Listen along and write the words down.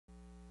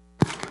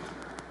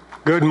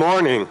Good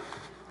morning.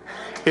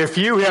 If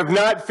you have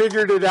not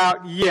figured it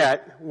out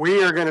yet,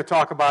 we are going to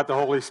talk about the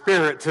Holy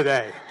Spirit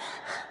today.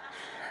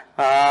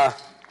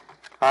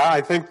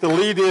 I think the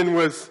lead-in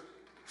was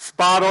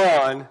spot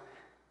on.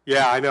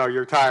 Yeah, I know.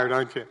 You're tired,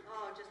 aren't you?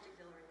 Oh, just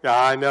exhilarating.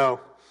 Yeah, I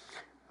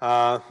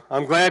know.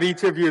 I'm glad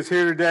each of you is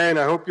here today, and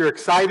I hope you're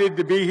excited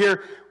to be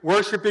here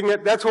worshiping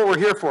it. That's what we're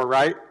here for,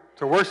 right?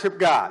 To worship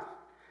God.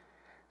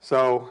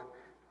 So,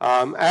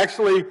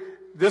 actually,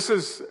 this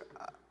is...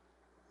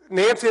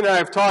 Nancy and I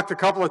have talked a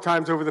couple of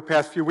times over the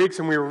past few weeks,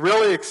 and we were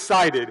really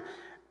excited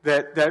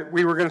that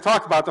we were going to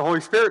talk about the Holy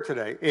Spirit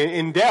today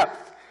in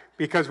depth,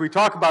 because we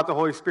talk about the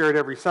Holy Spirit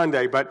every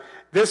Sunday. But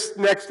this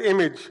next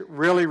image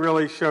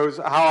really shows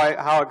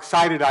how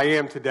excited I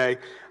am today.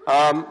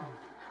 I'm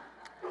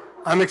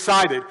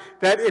excited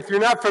that if you're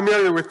not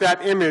familiar with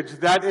that image,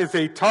 that is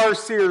a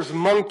tarsiers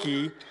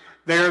monkey.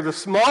 They are the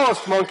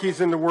smallest monkeys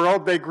in the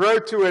world. They grow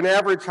to an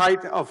average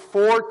height of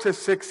 4 to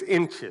 6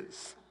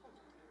 inches.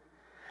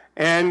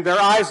 And their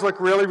eyes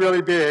look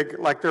really big,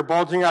 like they're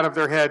bulging out of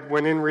their head,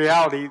 when in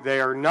reality they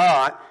are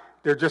not.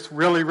 They're just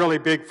really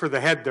big for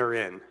the head they're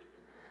in.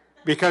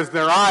 Because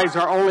their eyes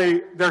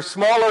they're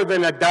smaller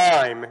than a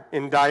dime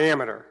in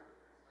diameter.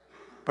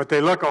 But they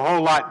look a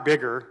whole lot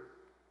bigger.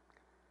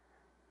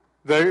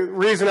 The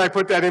reason I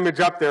put that image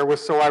up there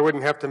was so I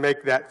wouldn't have to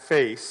make that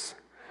face.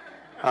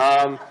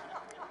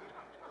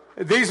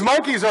 These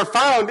monkeys are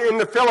found in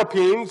the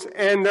Philippines,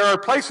 and there are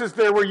places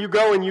there where you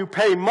go and you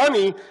pay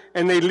money,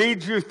 and they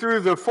lead you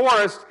through the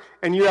forest,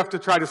 and you have to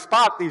try to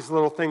spot these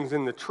little things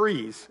in the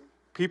trees.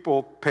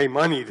 People pay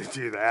money to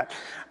do that.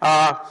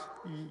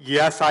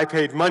 Yes, I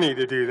paid money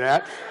to do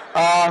that.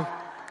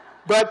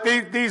 But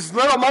these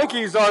little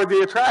monkeys are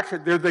the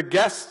attraction. They're the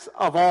guests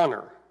of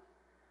honor.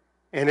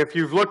 And if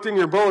you've looked in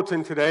your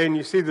bulletin today and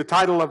you see the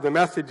title of the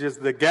message is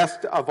The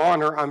Guest of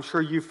Honor, I'm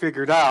sure you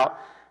figured out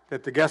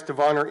that the guest of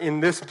honor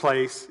in this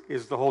place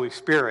is the Holy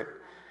Spirit.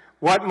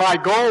 What my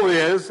goal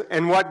is,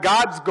 and what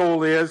God's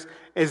goal is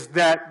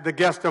that the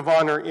guest of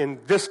honor in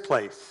this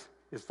place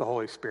is the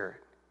Holy Spirit.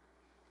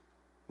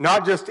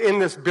 Not just in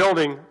this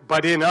building,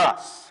 but in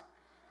us.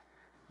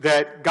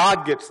 That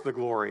God gets the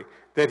glory,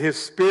 that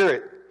His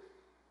Spirit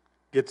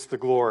gets the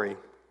glory.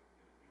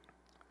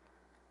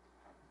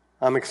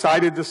 I'm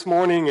excited this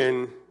morning,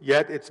 and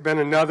yet it's been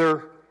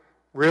another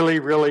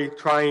really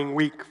trying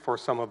week for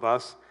some of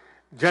us.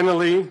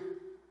 Generally,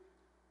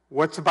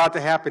 what's about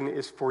to happen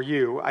is for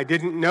you. I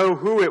didn't know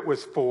who it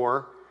was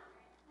for,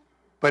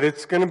 but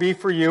it's going to be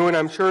for you, and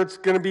I'm sure it's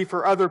going to be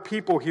for other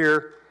people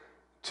here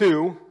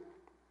too.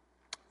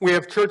 We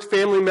have church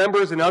family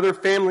members and other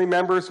family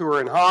members who are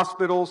in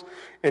hospitals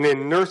and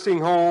in nursing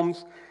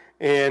homes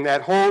and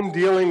at home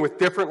dealing with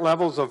different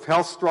levels of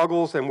health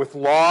struggles and with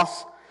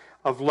loss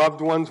of loved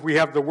ones. We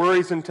have the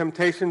worries and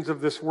temptations of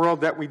this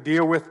world that we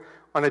deal with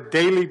on a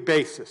daily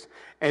basis.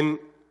 And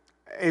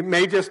it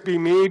may just be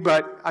me,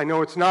 but I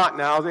know it's not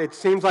now. It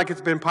seems like it's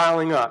been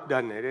piling up,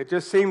 doesn't it? It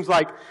just seems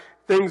like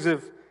things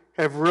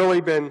have really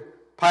been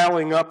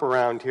piling up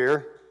around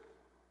here.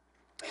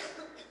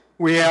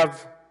 We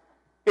have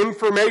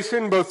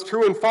information, both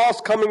true and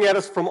false, coming at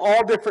us from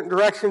all different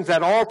directions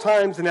at all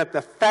times and at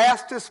the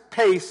fastest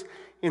pace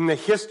in the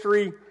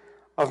history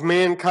of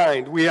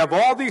mankind. We have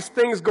all these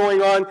things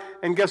going on,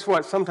 and guess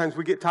what? Sometimes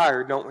we get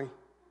tired, don't we?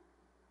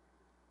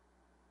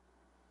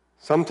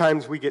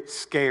 Sometimes we get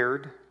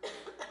scared.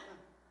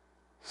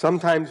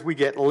 Sometimes we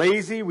get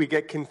lazy, we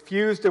get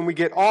confused, and we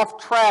get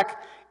off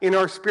track in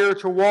our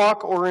spiritual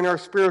walk or in our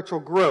spiritual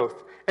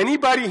growth.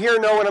 Anybody here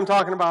know what I'm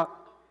talking about?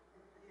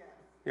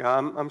 Yeah,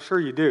 I'm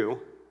sure you do.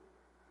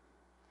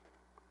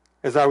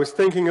 As I was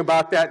thinking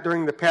about that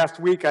during the past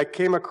week, I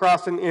came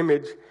across an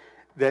image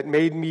that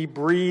made me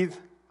breathe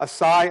a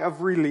sigh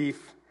of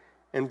relief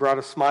and brought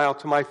a smile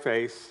to my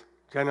face.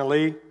 Jenna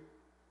Lee,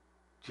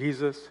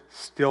 Jesus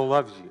still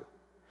loves you.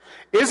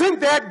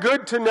 Isn't that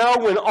good to know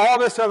when all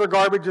this other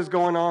garbage is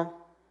going on?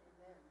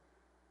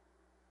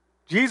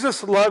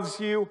 Jesus loves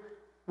you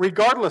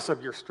regardless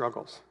of your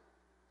struggles.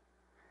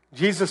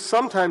 Jesus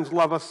sometimes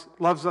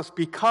loves us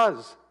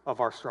because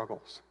of our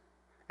struggles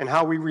and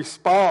how we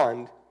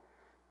respond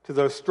to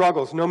those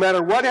struggles. No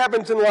matter what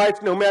happens in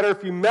life, no matter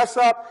if you mess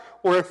up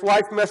or if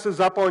life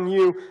messes up on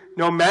you,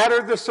 no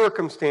matter the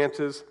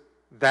circumstances,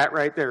 that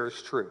right there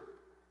is true.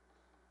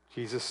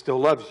 Jesus still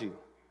loves you.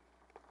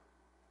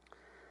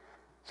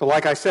 So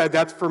like I said,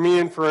 that's for me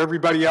and for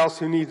everybody else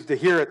who needs to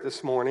hear it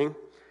this morning.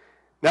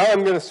 Now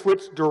I'm going to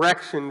switch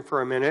direction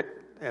for a minute,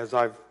 as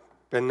I've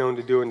been known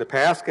to do in the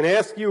past, and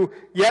ask you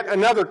yet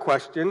another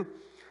question.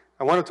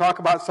 I want to talk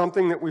about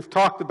something that we've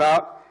talked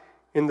about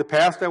in the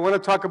past. I want to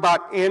talk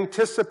about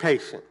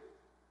anticipation.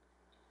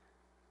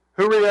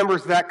 Who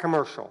remembers that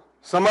commercial?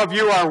 Some of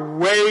you are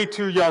way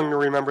too young to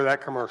remember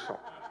that commercial.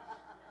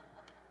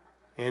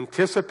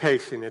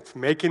 Anticipation, it's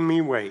making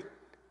me wait.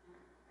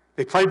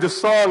 They played the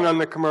song on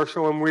the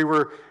commercial, and we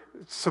were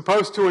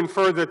supposed to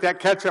infer that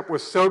ketchup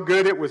was so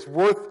good it was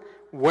worth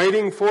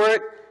waiting for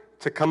it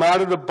to come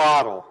out of the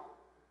bottle.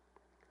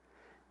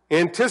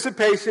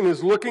 Anticipation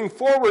is looking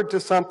forward to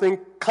something,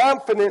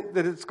 confident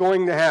that it's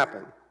going to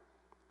happen.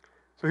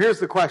 So here's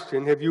the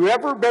question. Have you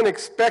ever been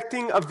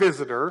expecting a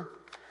visitor,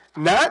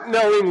 not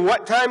knowing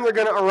what time they're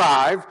going to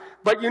arrive,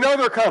 but you know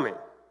they're coming?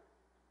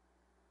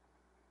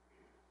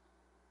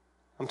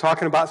 I'm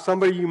talking about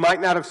somebody you might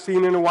not have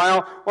seen in a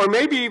while, or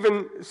maybe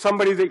even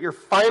somebody that you're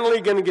finally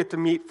going to get to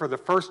meet for the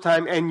first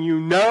time, and you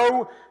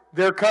know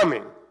they're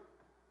coming.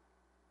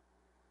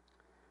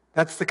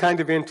 That's the kind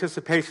of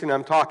anticipation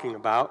I'm talking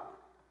about.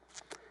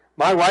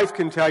 My wife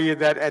can tell you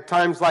that at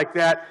times like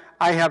that,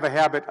 I have a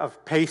habit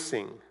of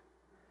pacing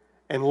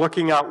and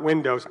looking out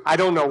windows. I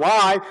don't know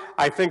why.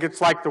 I think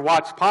it's like the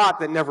watch pot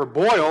that never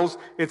boils.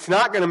 It's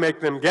not going to make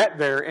them get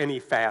there any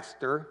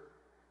faster,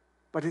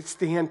 but it's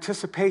the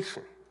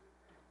anticipation,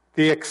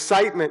 the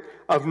excitement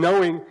of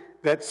knowing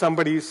that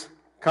somebody's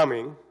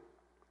coming.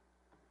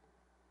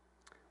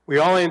 We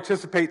all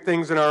anticipate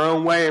things in our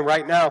own way, and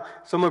right now,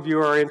 some of you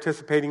are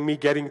anticipating me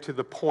getting to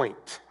the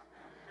point.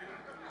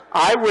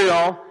 I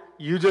will.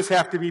 You just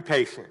have to be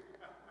patient.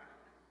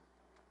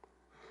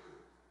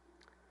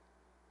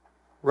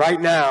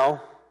 Right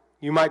now,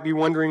 you might be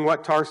wondering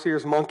what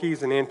tarsiers,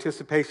 monkeys, and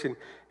anticipation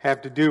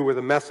have to do with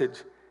a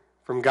message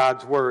from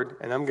God's Word,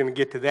 and I'm going to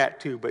get to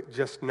that too, but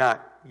just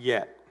not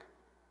yet.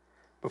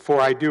 Before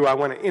I do, I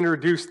want to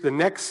introduce the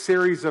next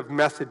series of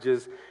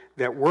messages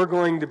that we're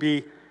going to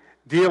be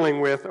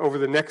dealing with over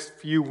the next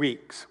few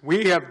weeks.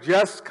 We have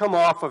just come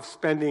off of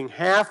spending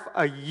half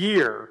a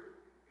year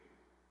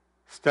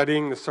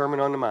studying the Sermon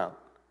on the Mount.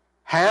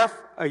 Half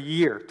a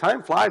year.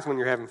 Time flies when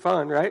you're having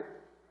fun, right?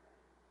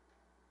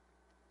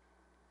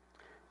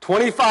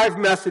 25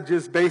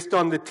 messages based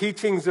on the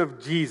teachings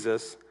of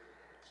Jesus.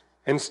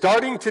 And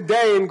starting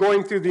today and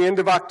going through the end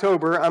of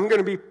October, I'm going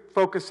to be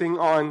focusing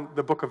on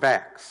the book of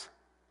Acts.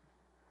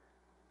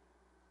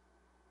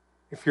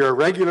 If you're a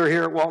regular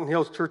here at Walton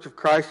Hills Church of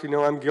Christ, you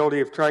know I'm guilty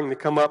of trying to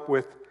come up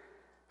with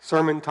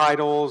sermon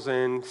titles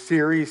and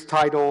series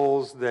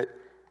titles that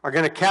are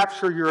going to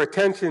capture your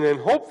attention and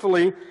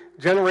hopefully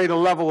generate a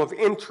level of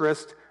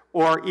interest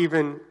or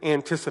even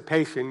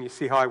anticipation. You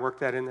see how I work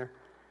that in there?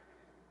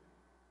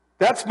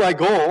 That's my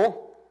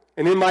goal,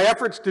 and in my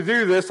efforts to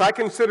do this, I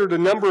considered a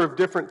number of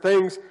different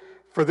things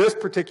for this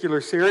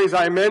particular series.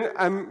 I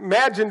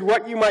imagined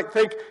what you might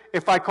think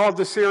if I called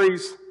the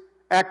series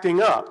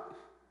Acting Up.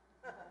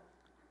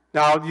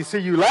 Now, you see,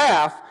 you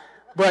laugh,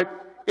 but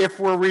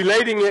if we're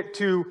relating it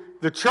to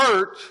the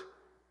church,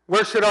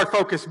 where should our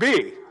focus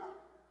be?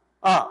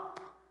 Up.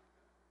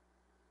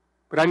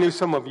 But I knew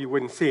some of you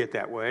wouldn't see it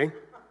that way,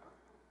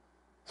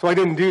 so I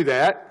didn't do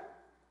that.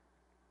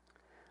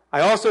 I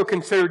also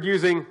considered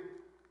using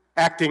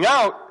Acting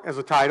Out as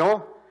a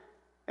title,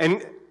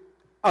 and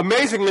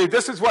amazingly,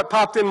 this is what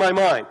popped in my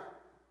mind.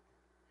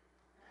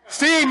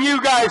 Seeing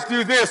you guys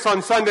do this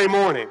on Sunday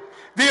morning.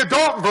 The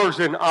adult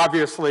version,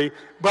 obviously,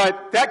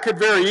 but that could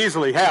very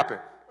easily happen.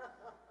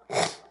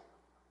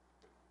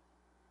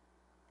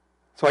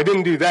 So I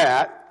didn't do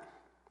that.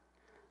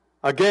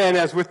 Again,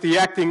 as with the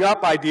acting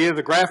up idea,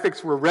 the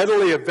graphics were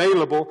readily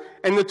available,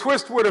 and the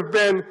twist would have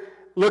been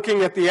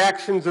looking at the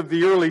actions of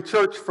the early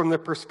church from the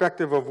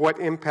perspective of what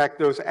impact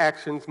those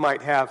actions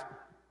might have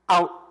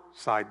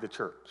outside the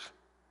church.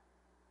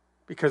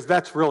 Because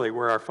that's really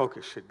where our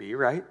focus should be,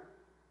 right?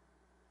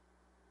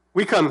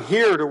 We come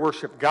here to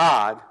worship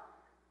God.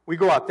 We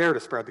go out there to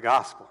spread the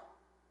gospel.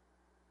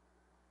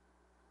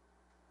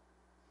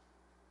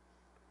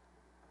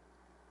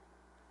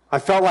 I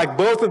felt like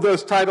both of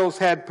those titles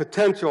had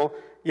potential,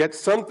 yet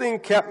something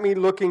kept me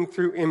looking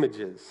through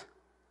images.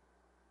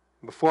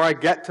 Before I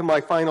get to my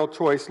final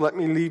choice, let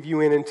me leave you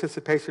in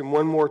anticipation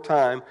one more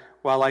time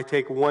while I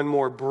take one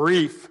more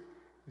brief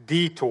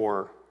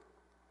detour.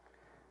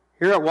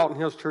 Here at Walton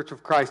Hills Church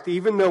of Christ,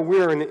 even though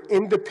we're an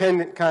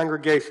independent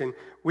congregation,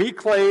 we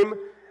claim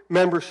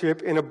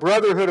membership in a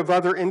brotherhood of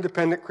other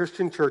independent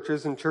Christian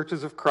churches and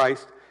churches of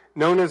Christ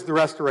known as the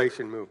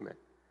Restoration Movement.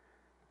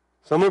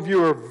 Some of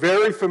you are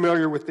very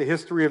familiar with the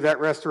history of that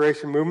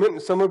Restoration Movement,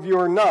 and some of you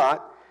are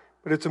not.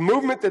 But it's a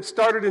movement that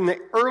started in the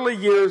early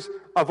years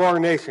of our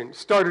nation,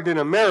 started in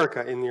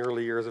America in the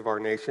early years of our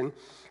nation.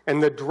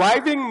 And the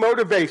driving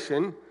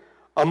motivation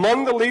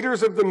among the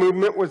leaders of the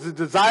movement was the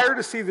desire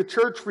to see the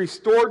church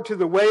restored to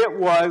the way it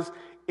was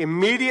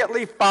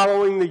immediately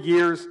following the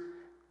years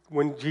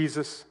when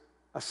Jesus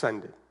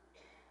ascended,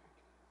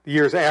 the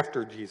years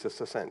after Jesus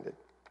ascended.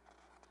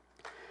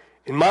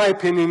 In my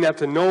opinion,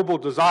 that's a noble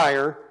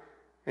desire.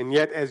 And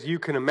yet, as you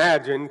can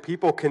imagine,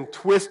 people can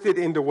twist it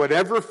into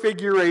whatever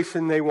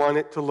figuration they want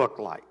it to look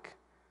like.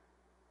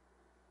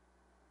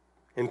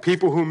 And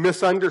people who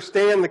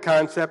misunderstand the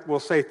concept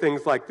will say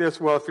things like this: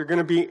 well, if you're going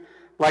to be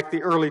like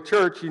the early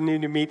church, you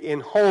need to meet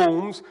in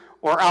homes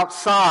or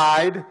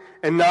outside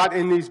and not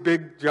in these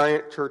big,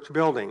 giant church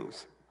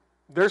buildings.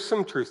 There's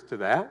some truth to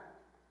that.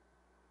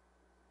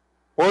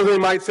 Or they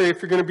might say,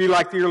 if you're going to be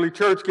like the early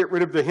church, get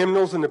rid of the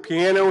hymnals and the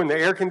piano and the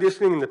air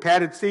conditioning and the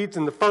padded seats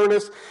and the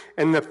furnace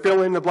and the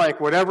fill in the blank,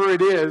 whatever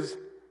it is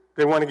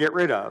they want to get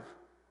rid of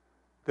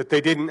that they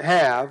didn't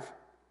have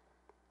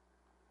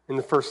in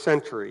the first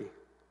century.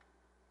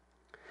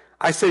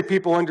 I say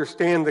people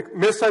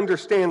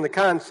misunderstand the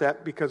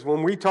concept because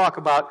when we talk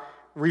about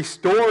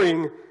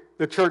restoring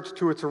the church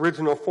to its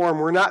original form.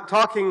 We're not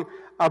talking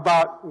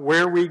about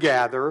where we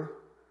gather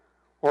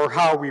or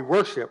how we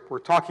worship. We're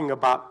talking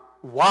about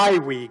why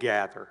we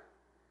gather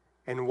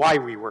and why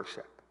we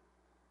worship.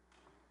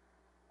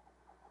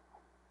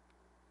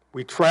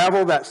 We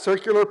travel that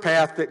circular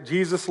path that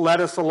Jesus led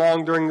us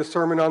along during the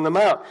Sermon on the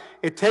Mount.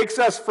 It takes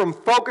us from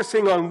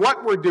focusing on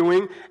what we're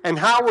doing and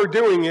how we're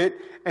doing it,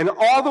 and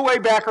all the way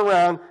back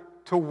around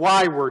to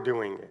why we're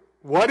doing it.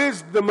 What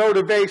is the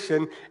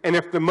motivation? And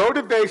if the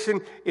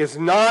motivation is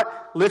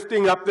not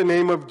lifting up the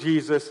name of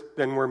Jesus,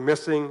 then we're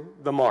missing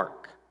the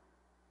mark.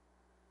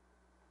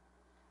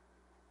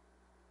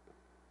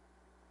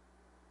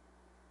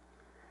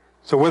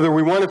 So whether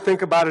we want to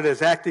think about it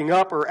as acting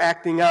up or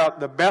acting out,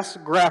 the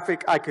best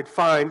graphic I could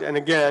find, and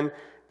again,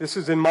 this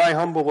is in my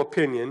humble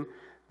opinion,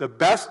 the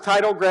best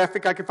title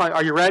graphic I could find.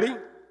 Are you ready?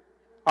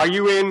 Are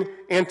you in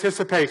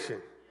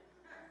anticipation?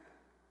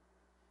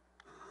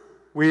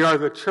 We are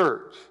the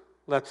church.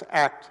 Let's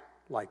act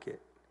like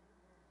it.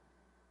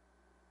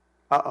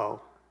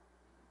 Uh-oh.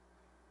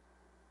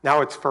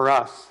 Now it's for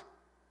us.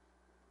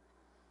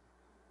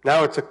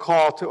 Now it's a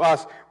call to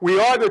us. We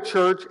are the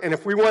church, and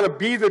if we want to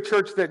be the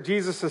church that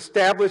Jesus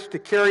established to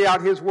carry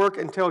out his work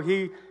until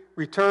he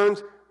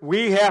returns,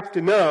 we have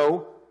to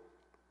know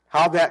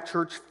how that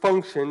church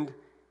functioned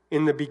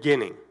in the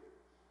beginning.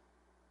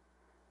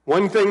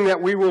 One thing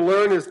that we will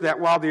learn is that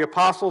while the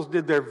apostles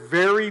did their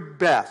very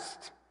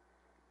best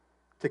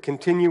to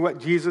continue what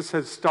Jesus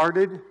had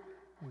started,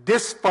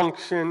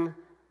 dysfunction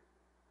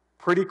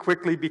pretty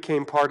quickly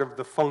became part of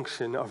the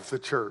function of the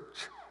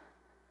church.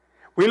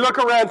 We look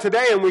around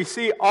today and we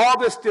see all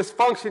this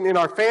dysfunction in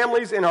our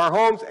families, in our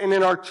homes, and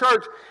in our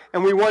church,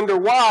 and we wonder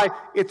why.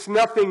 It's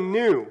nothing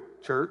new,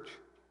 church.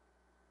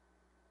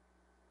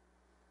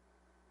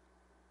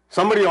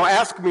 Somebody will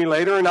ask me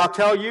later, and I'll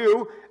tell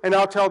you, and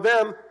I'll tell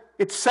them,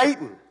 it's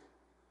Satan.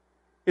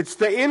 It's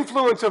the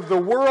influence of the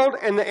world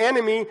and the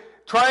enemy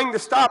trying to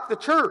stop the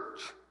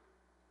church.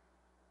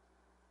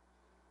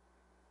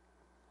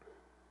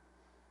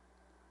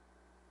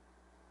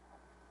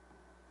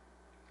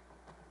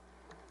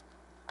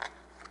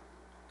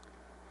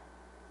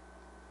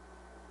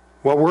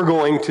 What we're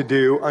going to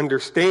do,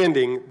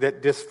 understanding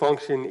that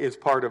dysfunction is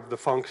part of the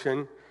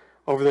function,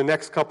 over the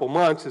next couple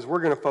months, is we're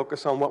going to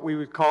focus on what we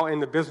would call in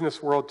the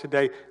business world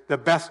today the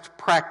best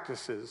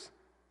practices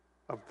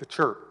of the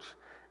church.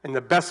 And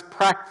the best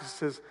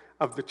practices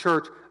of the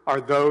church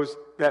are those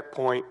that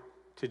point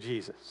to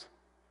Jesus.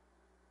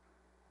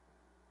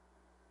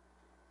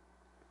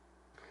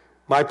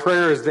 My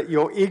prayer is that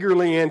you'll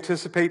eagerly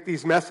anticipate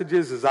these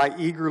messages as I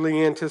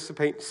eagerly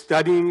anticipate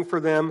studying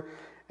for them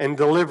and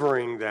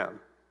delivering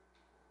them.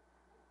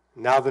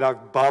 Now that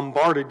I've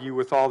bombarded you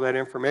with all that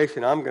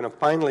information, I'm going to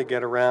finally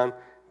get around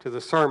to the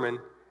sermon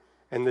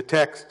and the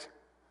text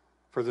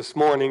for this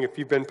morning. If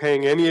you've been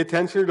paying any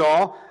attention at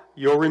all,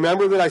 you'll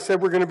remember that I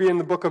said we're going to be in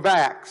the book of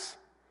Acts.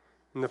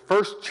 In the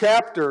first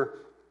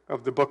chapter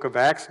of the book of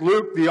Acts,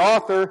 Luke, the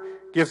author,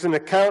 gives an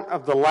account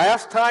of the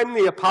last time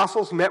the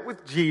apostles met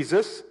with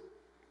Jesus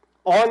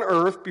on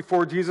earth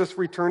before Jesus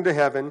returned to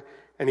heaven,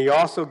 and he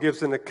also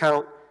gives an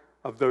account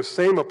of those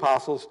same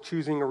apostles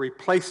choosing a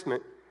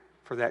replacement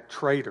for that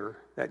traitor,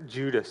 that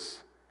Judas,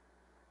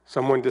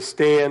 someone to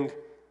stand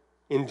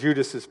in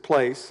Judas's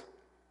place.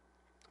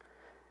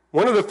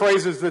 One of the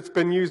phrases that's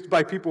been used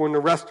by people in the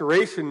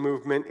Restoration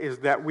movement is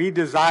that we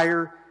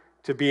desire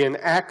to be an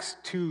Acts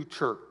 2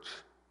 church.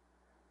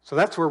 So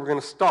that's where we're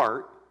going to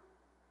start.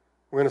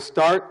 We're going to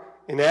start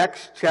in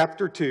Acts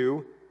chapter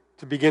 2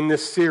 to begin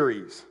this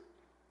series.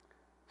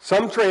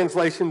 Some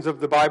translations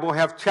of the Bible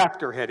have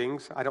chapter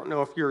headings. I don't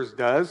know if yours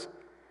does.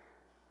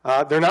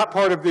 They're not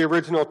part of the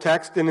original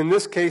text, and in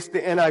this case,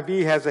 the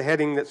NIV has a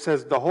heading that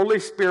says, "The Holy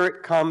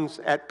Spirit comes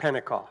at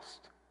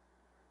Pentecost."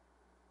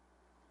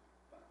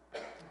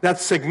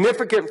 That's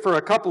significant for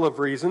a couple of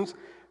reasons.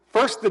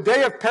 First, the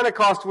day of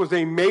Pentecost was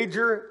a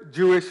major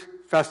Jewish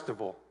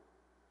festival,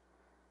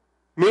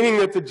 meaning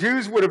that the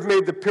Jews would have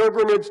made the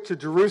pilgrimage to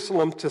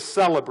Jerusalem to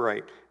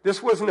celebrate.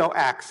 This was no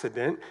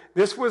accident.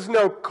 This was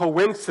no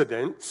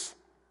coincidence.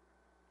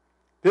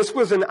 This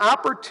was an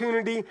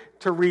opportunity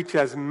to reach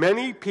as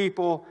many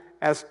people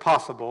as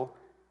possible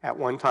at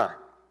one time.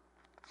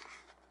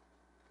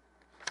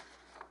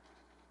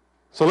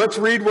 So let's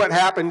read what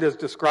happened as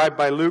described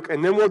by Luke,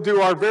 and then we'll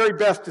do our very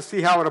best to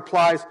see how it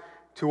applies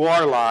to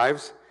our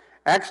lives.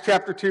 Acts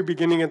chapter 2,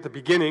 beginning at the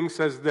beginning,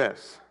 says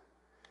this.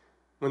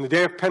 When the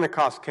day of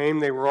Pentecost came,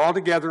 they were all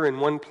together in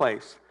one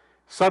place.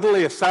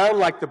 Suddenly a sound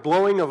like the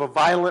blowing of a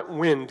violent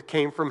wind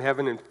came from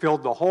heaven and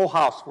filled the whole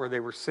house where they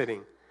were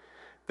sitting.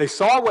 They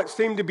saw what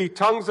seemed to be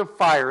tongues of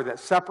fire that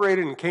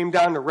separated and came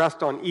down to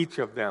rest on each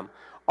of them.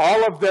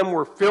 All of them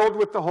were filled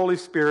with the Holy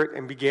Spirit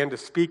and began to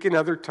speak in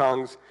other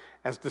tongues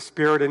as the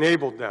Spirit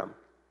enabled them.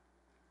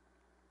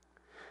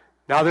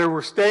 Now there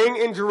were staying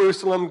in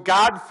Jerusalem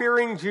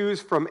God-fearing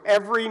Jews from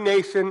every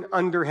nation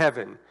under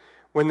heaven.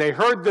 When they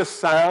heard this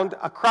sound,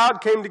 a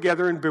crowd came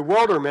together in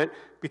bewilderment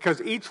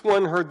because each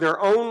one heard their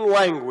own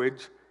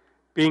language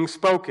being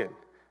spoken.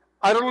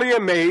 Utterly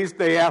amazed,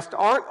 they asked,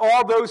 "Aren't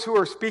all those who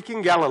are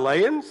speaking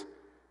Galileans?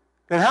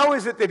 Then how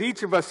is it that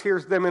each of us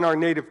hears them in our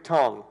native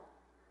tongue?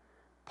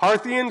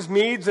 Parthians,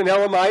 Medes, and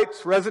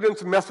Elamites,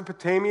 residents of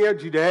Mesopotamia,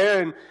 Judea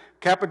and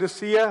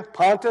Cappadocia,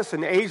 Pontus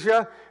and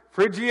Asia,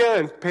 Phrygia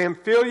and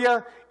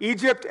Pamphylia,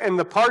 Egypt and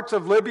the parts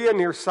of Libya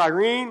near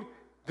Cyrene,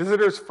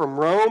 visitors from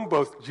Rome,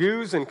 both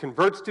Jews and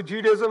converts to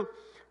Judaism,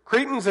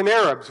 Cretans and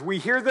Arabs, we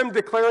hear them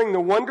declaring the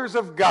wonders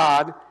of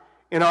God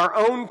in our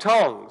own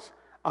tongues.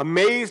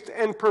 Amazed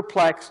and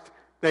perplexed,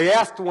 they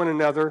asked one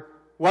another,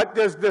 'What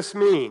does this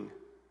mean?'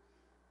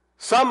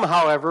 Some,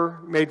 however,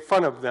 made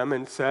fun of them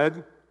and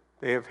said,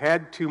 'They have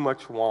had too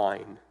much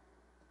wine.'"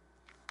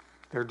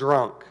 They're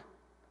drunk.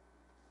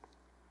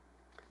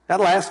 That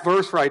last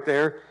verse right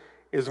there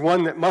is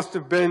one that must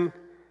have been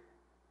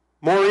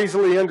more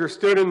easily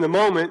understood in the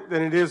moment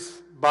than it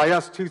is by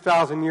us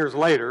 2,000 years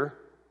later.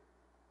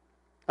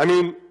 I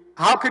mean,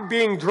 how could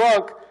being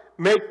drunk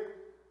make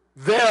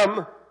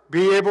them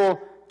be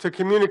able to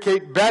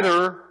communicate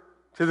better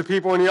to the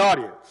people in the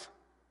audience?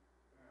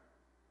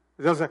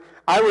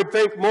 I would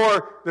think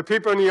more the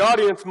people in the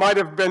audience might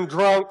have been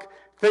drunk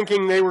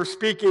thinking they were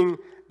speaking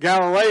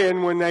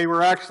Galilean when they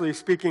were actually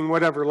speaking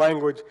whatever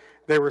language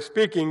they were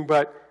speaking,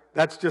 but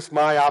that's just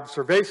my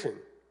observation.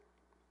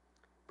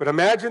 But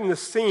imagine the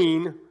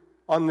scene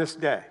on this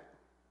day.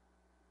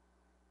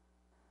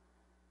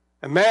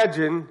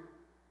 Imagine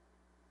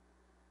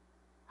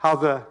how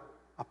the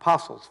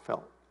apostles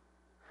felt.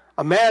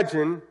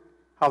 Imagine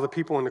how the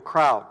people in the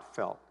crowd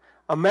felt.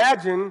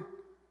 Imagine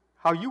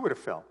how you would have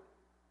felt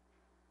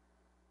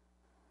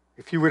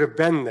if you would have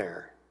been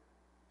there.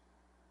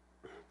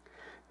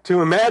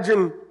 To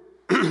imagine,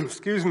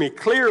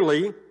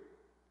 clearly,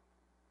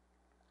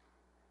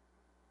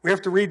 we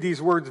have to read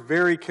these words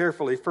very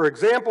carefully. For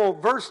example,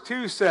 verse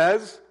 2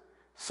 says,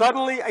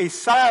 "Suddenly a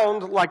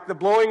sound like the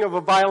blowing of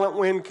a violent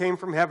wind came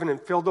from heaven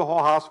and filled the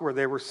whole house where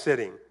they were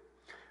sitting."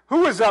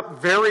 Who was up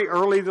very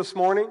early this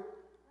morning?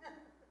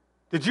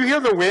 Did you hear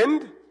the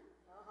wind?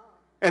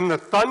 And the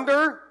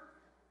thunder?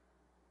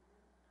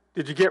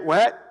 Did you get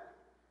wet?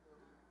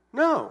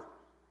 No.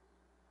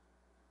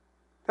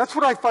 That's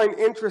what I find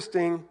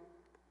interesting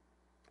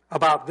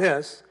about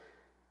this.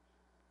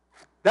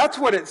 That's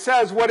what it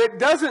says. What it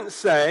doesn't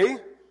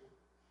say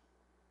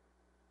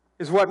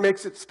is what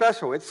makes it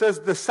special. It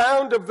says the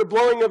sound of the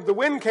blowing of the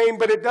wind came,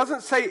 but it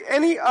doesn't say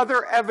any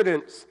other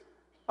evidence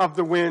of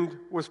the wind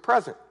was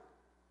present.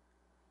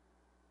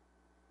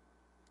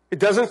 It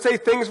doesn't say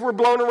things were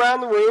blown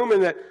around the room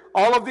and that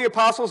all of the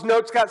apostles'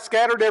 notes got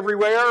scattered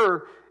everywhere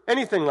or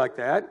anything like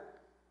that.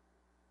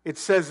 It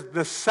says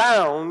the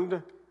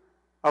sound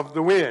of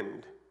the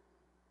wind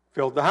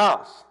filled the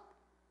house.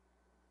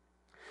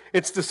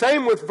 It's the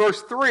same with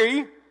verse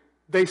 3.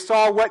 They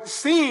saw what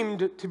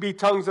seemed to be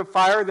tongues of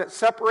fire that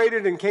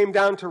separated and came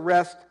down to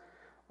rest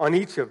on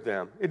each of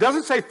them. It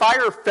doesn't say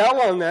fire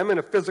fell on them in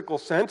a physical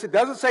sense. It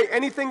doesn't say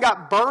anything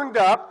got burned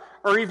up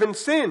or even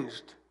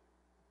singed.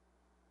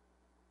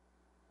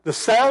 The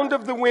sound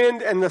of the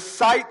wind and the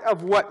sight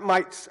of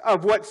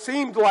what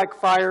seemed like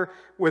fire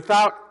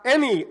without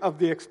any of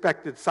the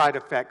expected side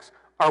effects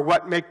are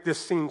what make this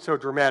scene so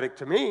dramatic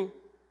to me.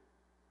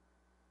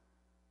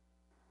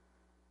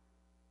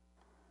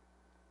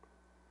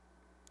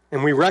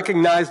 And we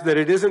recognize that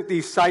it isn't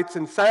these sights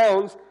and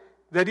sounds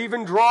that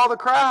even draw the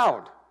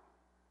crowd.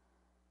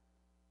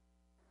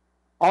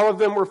 All of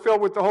them were filled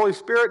with the Holy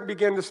Spirit and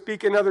began to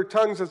speak in other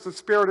tongues as the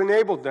Spirit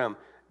enabled them.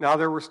 Now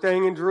there were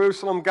staying in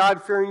Jerusalem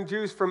God-fearing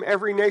Jews from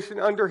every nation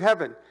under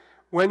heaven.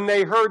 When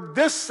they heard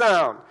this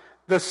sound,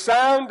 the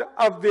sound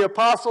of the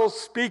apostles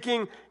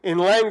speaking in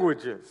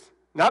languages,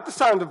 not the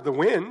sound of the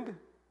wind,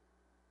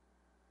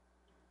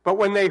 but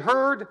when they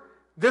heard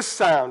this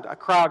sound, a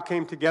crowd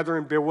came together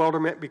in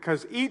bewilderment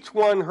because each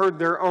one heard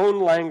their own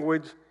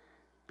language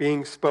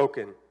being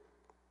spoken.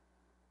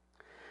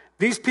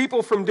 These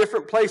people from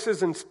different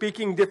places and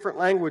speaking different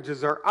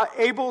languages are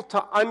able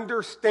to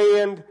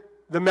understand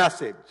the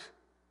message.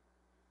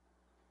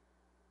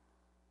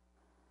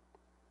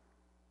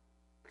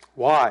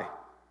 Why?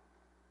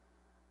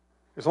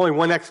 There's only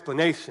one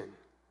explanation.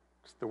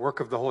 It's the work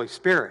of the Holy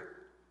Spirit.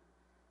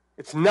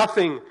 It's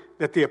nothing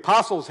that the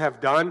apostles have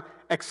done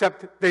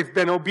except they've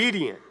been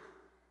obedient.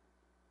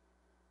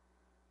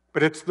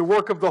 But it's the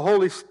work of the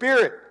Holy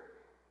Spirit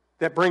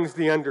that brings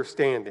the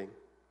understanding.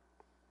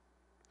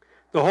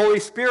 The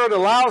Holy Spirit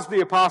allows the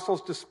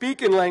apostles to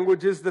speak in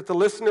languages that the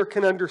listener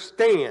can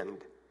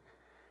understand.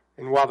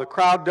 And while the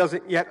crowd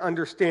doesn't yet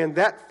understand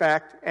that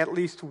fact, at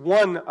least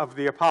one of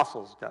the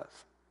apostles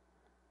does.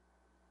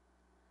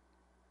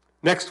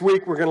 Next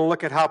week, we're going to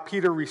look at how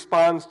Peter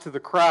responds to the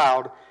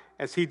crowd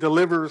as he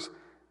delivers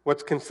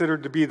what's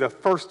considered to be the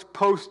first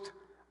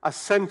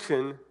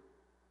post-ascension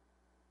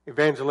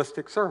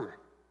evangelistic sermon.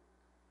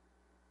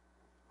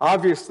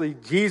 Obviously,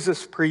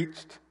 Jesus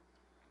preached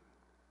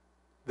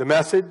the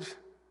message,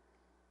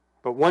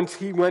 but once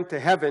he went to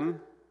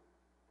heaven,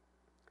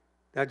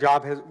 that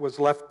job was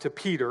left to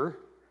Peter.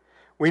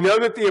 We know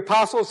that the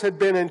apostles had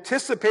been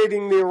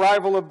anticipating the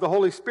arrival of the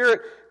Holy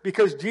Spirit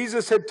because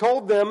Jesus had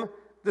told them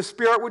the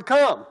Spirit would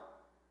come.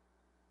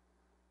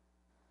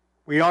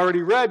 We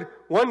already read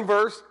one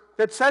verse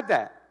that said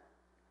that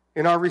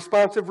in our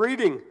responsive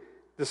reading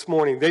this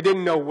morning. They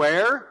didn't know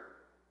where.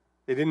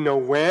 They didn't know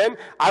when.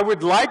 I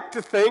would like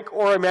to think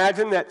or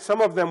imagine that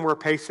some of them were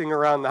pacing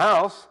around the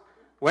house,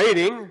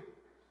 waiting.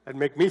 That'd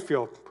make me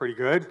feel pretty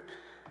good.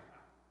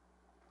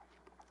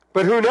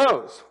 But who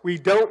knows? We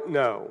don't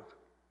know.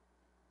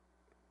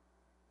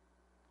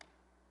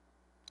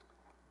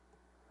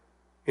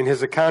 In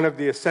his account of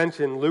the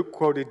ascension, Luke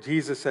quoted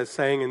Jesus as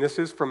saying, and this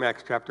is from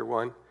Acts chapter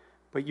 1,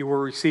 "But you will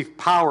receive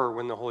power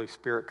when the Holy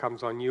Spirit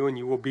comes on you, and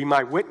you will be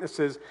my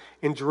witnesses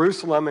in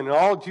Jerusalem and in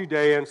all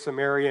Judea and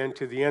Samaria and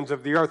to the ends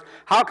of the earth."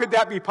 How could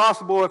that be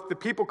possible if the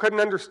people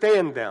couldn't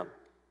understand them?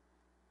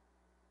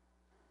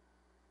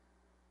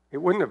 It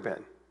wouldn't have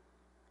been.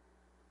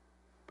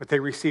 But they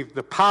received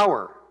the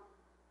power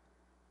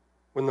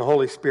when the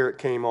Holy Spirit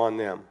came on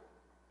them.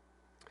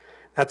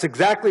 That's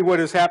exactly what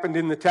has happened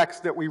in the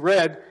text that we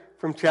read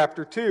from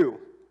chapter 2.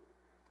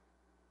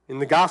 In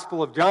the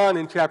Gospel of John,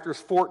 in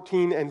chapters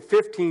 14 and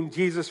 15,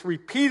 Jesus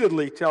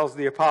repeatedly tells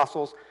the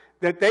apostles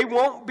that they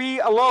won't be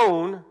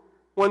alone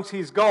once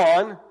he's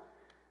gone.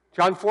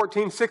 John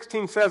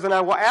 14:16 says, "And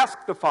I will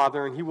ask the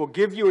Father, and he will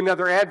give you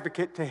another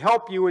advocate to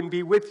help you and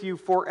be with you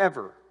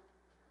forever."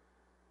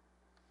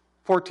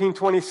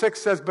 14:26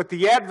 says, "But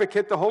the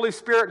advocate, the Holy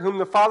Spirit, whom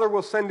the Father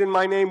will send in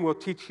my name, will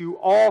teach you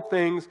all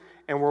things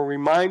and will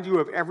remind you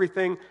of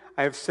everything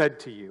I have said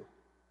to you."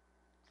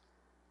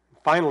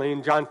 Finally,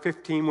 in John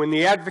 15, "When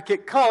the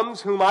advocate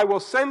comes, whom I will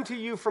send to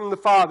you from the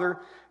Father,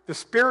 the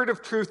Spirit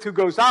of truth who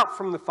goes out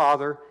from the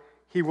Father,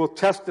 he will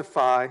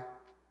testify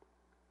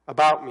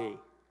about me."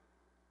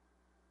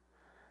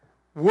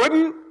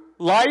 Wouldn't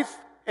life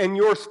and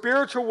your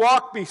spiritual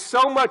walk be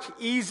so much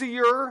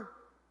easier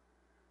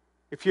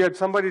if you had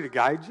somebody to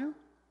guide you?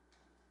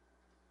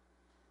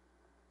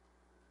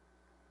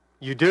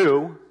 You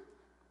do.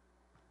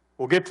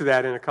 We'll get to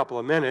that in a couple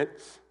of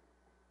minutes.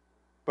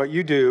 But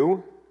you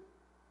do.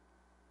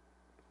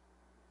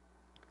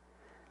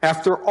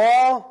 After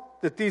all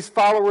that these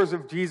followers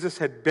of Jesus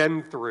had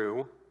been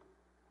through,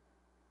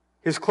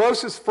 his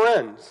closest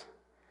friends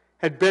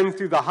had been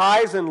through the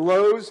highs and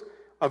lows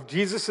of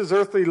Jesus'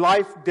 earthly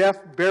life,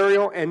 death,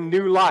 burial, and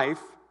new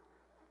life,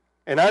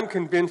 and I'm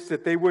convinced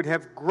that they would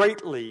have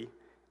greatly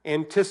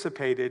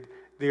anticipated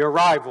the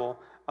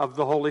arrival of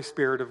the Holy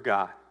Spirit of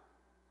God.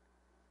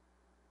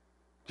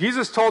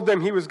 Jesus told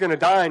them he was going to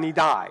die, and he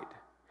died.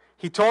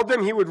 He told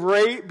them he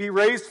would be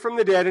raised from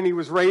the dead, and he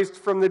was raised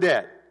from the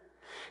dead.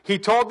 He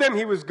told them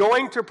he was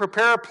going to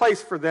prepare a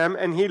place for them,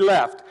 and he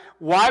left.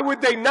 Why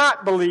would they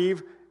not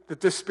believe that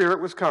the Spirit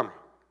was coming?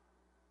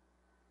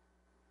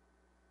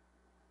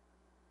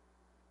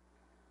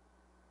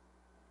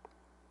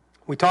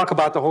 We talk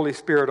about the Holy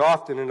Spirit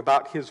often and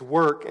about his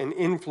work and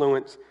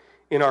influence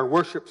in our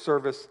worship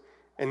service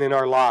and in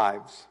our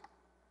lives.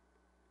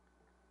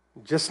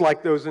 Just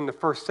like those in the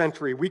first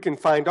century, we can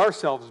find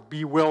ourselves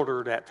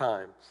bewildered at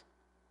times,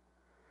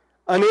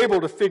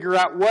 unable to figure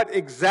out what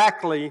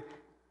exactly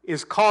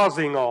is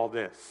causing all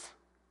this.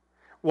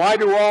 Why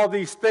do all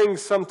these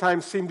things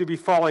sometimes seem to be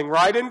falling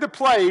right into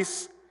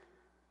place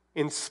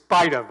in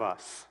spite of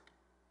us?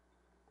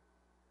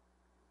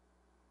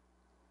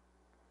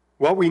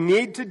 What we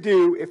need to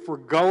do if we're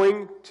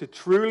going to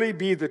truly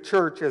be the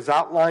church as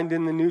outlined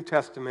in the New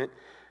Testament,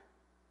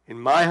 in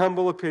my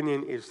humble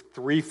opinion, is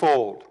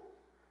threefold.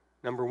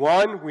 Number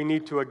one, we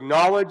need to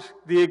acknowledge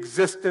the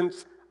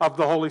existence of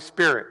the Holy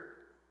Spirit.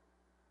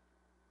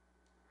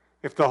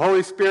 If the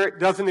Holy Spirit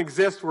doesn't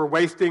exist, we're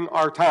wasting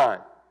our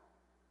time.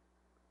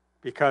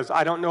 Because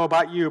I don't know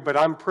about you, but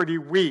I'm pretty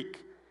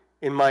weak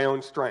in my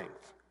own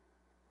strength.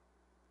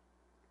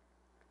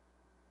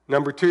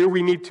 Number two,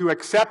 we need to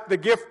accept the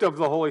gift of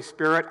the Holy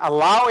Spirit,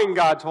 allowing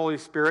God's Holy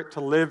Spirit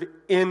to live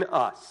in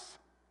us.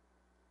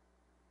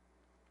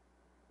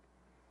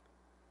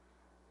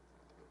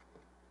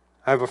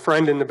 I have a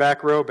friend in the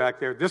back row back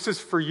there. This is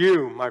for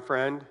you, my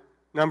friend.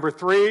 Number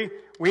three,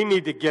 we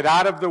need to get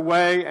out of the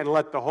way and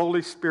let the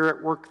Holy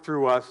Spirit work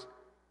through us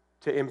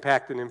to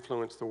impact and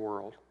influence the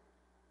world.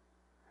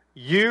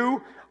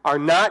 You are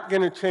not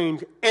going to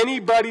change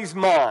anybody's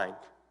mind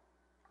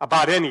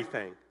about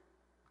anything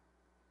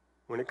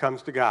when it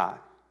comes to God.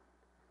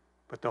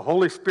 But the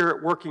Holy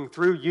Spirit working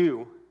through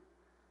you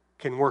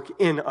can work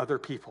in other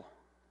people.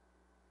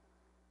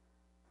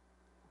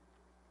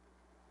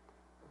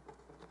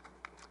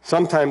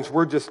 Sometimes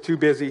we're just too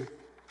busy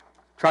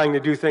trying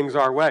to do things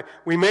our way.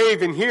 We may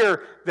even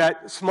hear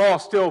that small,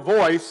 still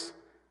voice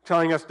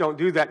telling us, don't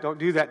do that, don't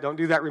do that, don't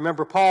do that.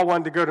 Remember, Paul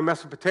wanted to go to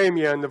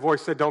Mesopotamia, and the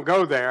voice said, don't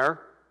go there.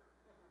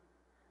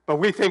 But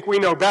we think we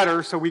know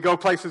better, so we go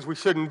places we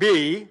shouldn't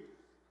be,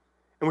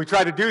 and we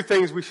try to do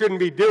things we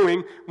shouldn't be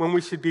doing when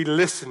we should be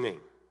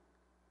listening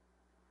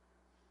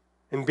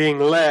and being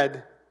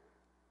led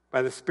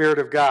by the Spirit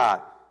of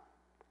God.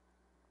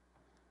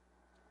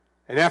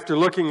 And after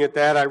looking at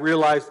that, I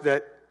realized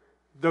that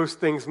those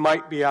things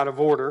might be out of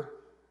order.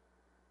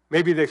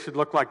 Maybe they should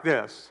look like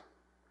this.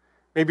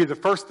 Maybe the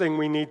first thing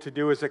we need to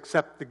do is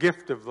accept the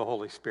gift of the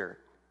Holy Spirit.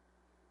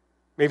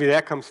 Maybe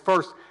that comes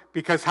first,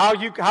 because how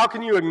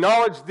can you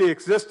acknowledge the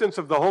existence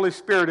of the Holy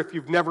Spirit if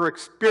you've never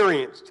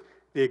experienced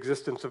the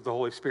existence of the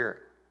Holy Spirit?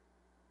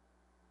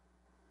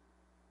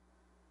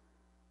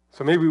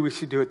 So maybe we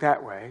should do it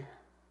that way.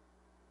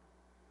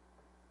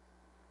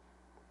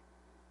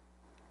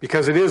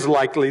 Because it is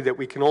likely that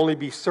we can only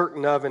be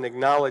certain of and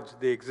acknowledge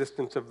the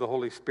existence of the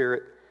Holy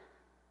Spirit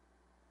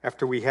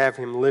after we have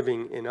Him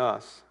living in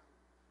us.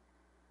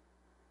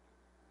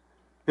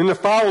 In the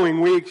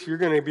following weeks, you're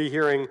going to be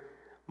hearing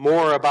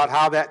more about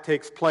how that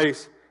takes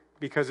place,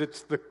 because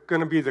it's going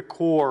to be the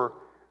core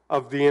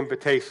of the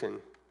invitation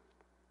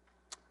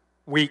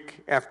week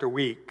after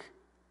week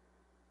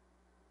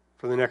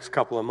for the next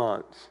couple of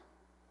months.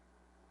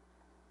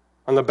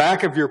 On the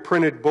back of your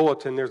printed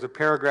bulletin, there's a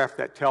paragraph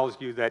that tells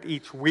you that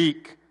each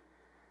week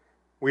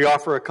we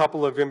offer a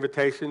couple of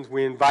invitations.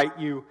 We invite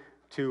you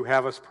to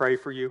have us pray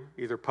for you,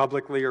 either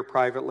publicly or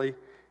privately,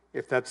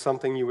 if that's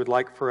something you would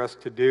like for us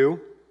to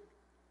do.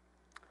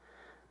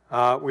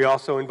 We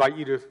also invite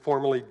you to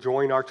formally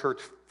join our church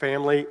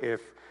family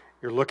if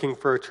you're looking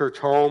for a church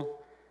home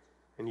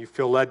and you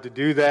feel led to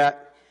do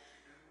that.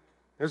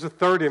 There's a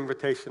third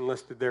invitation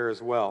listed there as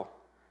well.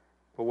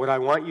 But what I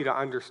want you to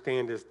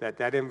understand is that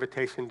that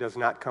invitation does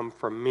not come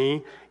from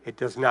me. It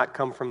does not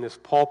come from this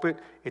pulpit.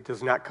 It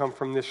does not come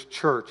from this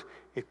church.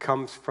 It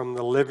comes from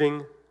the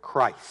living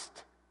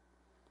Christ.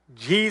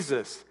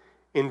 Jesus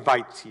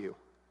invites you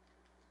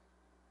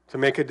to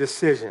make a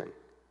decision.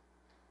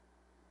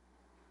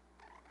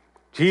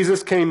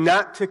 Jesus came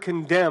not to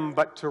condemn,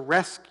 but to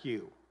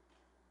rescue.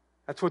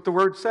 That's what the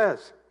word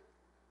says.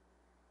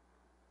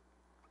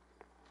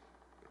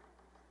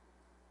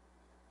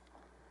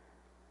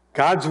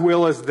 God's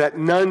will is that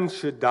none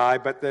should die,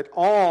 but that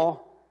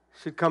all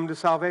should come to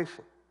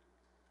salvation.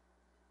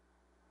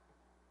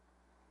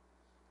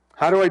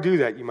 How do I do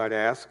that, you might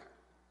ask?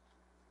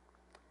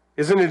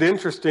 Isn't it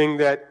interesting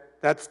that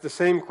that's the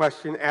same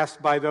question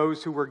asked by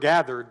those who were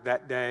gathered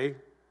that day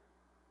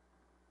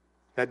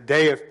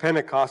of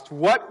Pentecost?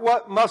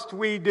 What must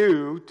we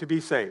do to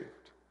be saved?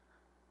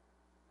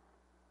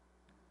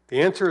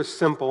 The answer is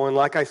simple, and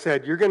like I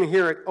said, you're going to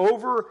hear it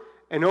over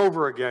and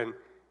over again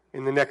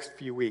in the next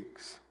few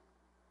weeks.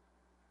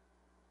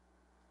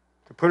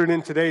 To put it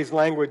in today's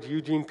language,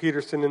 Eugene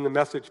Peterson in The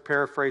Message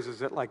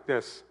paraphrases it like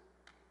this.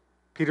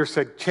 Peter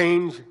said,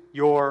 "Change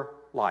your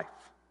life.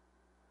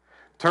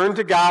 Turn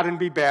to God and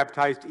be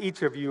baptized,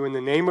 each of you, in the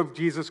name of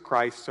Jesus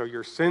Christ, so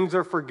your sins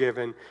are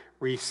forgiven.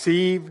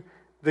 Receive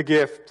the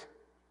gift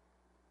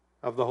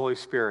of the Holy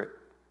Spirit."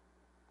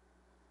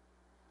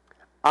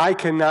 I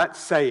cannot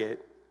say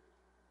it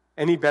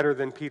any better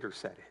than Peter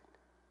said it.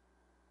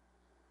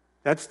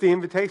 That's the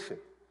invitation.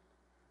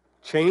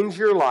 Change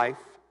your life.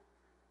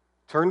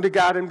 Turn to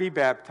God and be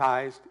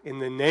baptized in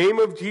the name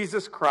of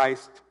Jesus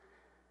Christ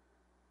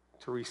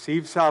to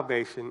receive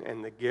salvation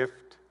and the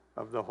gift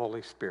of the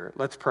Holy Spirit.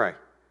 Let's pray.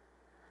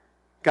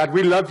 God,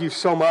 we love you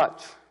so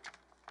much.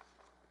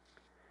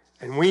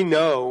 And we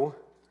know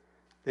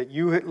that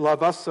you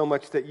love us so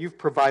much that you've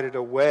provided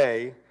a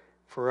way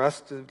for us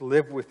to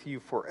live with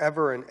you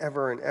forever and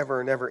ever and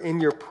ever and ever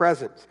in your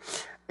presence.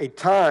 A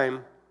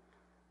time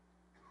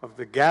of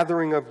the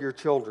gathering of your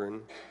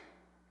children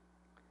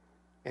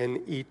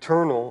and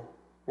eternal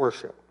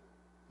worship,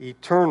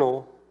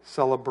 eternal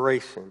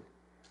celebration,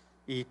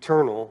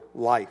 eternal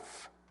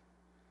life.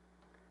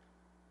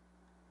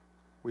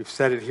 We've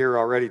said it here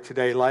already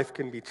today. Life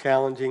can be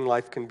challenging,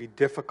 life can be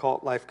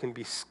difficult, life can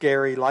be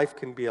scary, life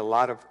can be a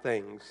lot of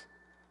things.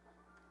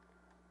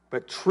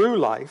 But true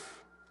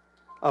life,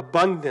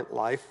 abundant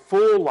life,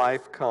 full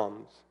life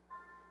comes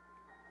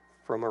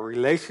from a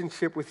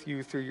relationship with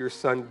you through your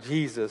Son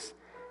Jesus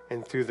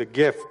and through the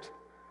gift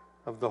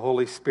of the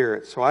Holy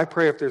Spirit. So I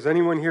pray if there's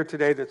anyone here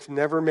today that's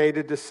never made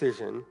a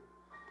decision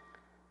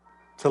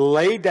to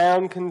lay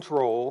down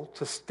control,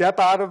 to step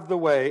out of the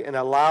way and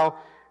allow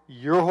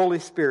your Holy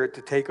Spirit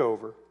to take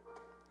over,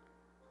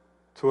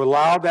 to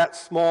allow that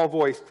small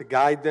voice to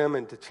guide them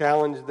and to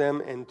challenge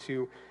them and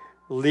to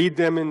lead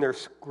them in their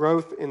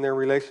growth in their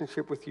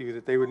relationship with you,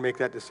 that they would make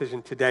that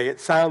decision today. It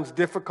sounds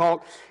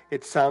difficult,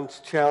 it sounds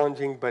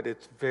challenging, but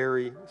it's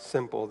very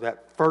simple.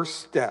 That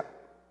first step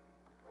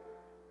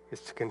is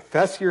to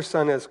confess your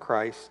Son as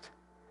Christ,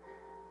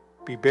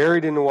 be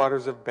buried in the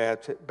waters of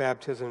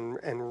baptism,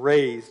 and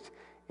raised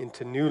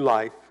into new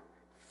life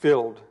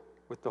filled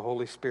with the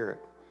Holy Spirit.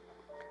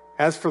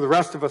 As for the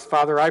rest of us,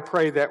 Father, I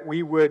pray that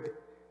we would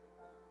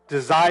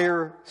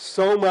desire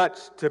so much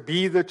to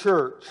be the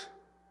church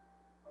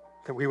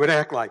that we would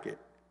act like it,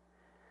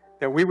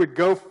 that we would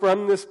go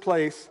from this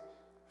place,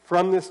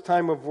 from this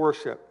time of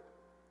worship,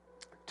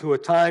 to a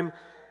time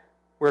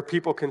where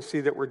people can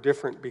see that we're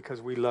different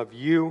because we love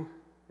you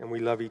and we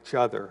love each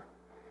other.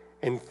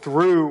 And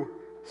through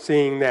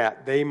seeing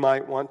that, they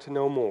might want to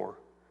know more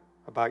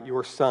about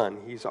your Son.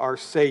 He's our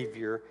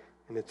Savior,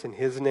 and it's in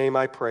His name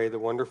I pray, the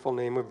wonderful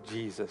name of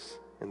Jesus.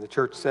 And the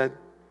church said,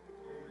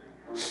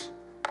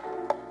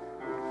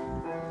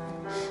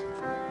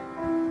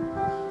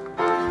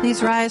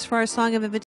 Please rise for our song of invitation.